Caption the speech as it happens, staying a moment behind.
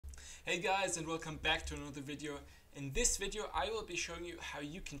Hey guys, and welcome back to another video. In this video I will be showing you how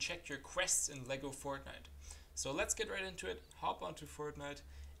you can check your quests in Lego Fortnite. So let's get right into it, hop onto Fortnite,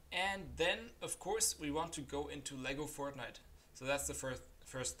 and then of course we want to go into Lego Fortnite. So that's the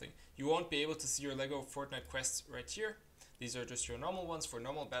first thing. You won't be able to see your Lego Fortnite quests right here. These are just your normal ones for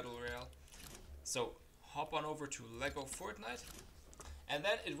normal Battle Royale. So hop on over to Lego Fortnite, and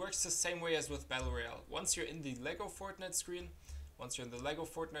then it works the same way as with Battle Royale. Once you're in the Lego Fortnite screen, once you're in the Lego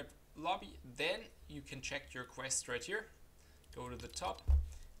Fortnite lobby, then you can check your quest right here. Go to the top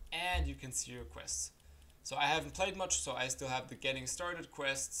and you can see your quests. So I haven't played much, so I still have the getting started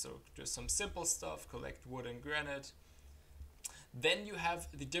quest, so just some simple stuff, collect wood and granite. Then you have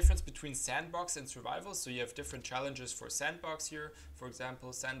the difference between sandbox and survival, so you have different challenges for sandbox here, for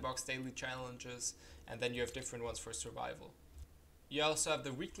example sandbox daily challenges, and then you have different ones for survival. You also have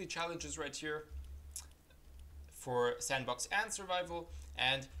the weekly challenges right here for sandbox and survival,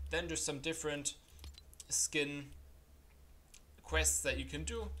 and then there's some different skin quests that you can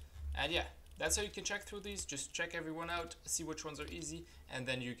do. And yeah, that's how you can check through these. Just check everyone out, see which ones are easy, and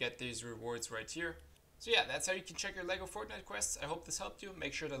then you get these rewards right here. So yeah, that's how you can check your Lego Fortnite quests. I hope this helped you.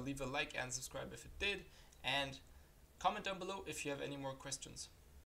 Make sure to leave a like and subscribe if it did, and comment down below if you have any more questions.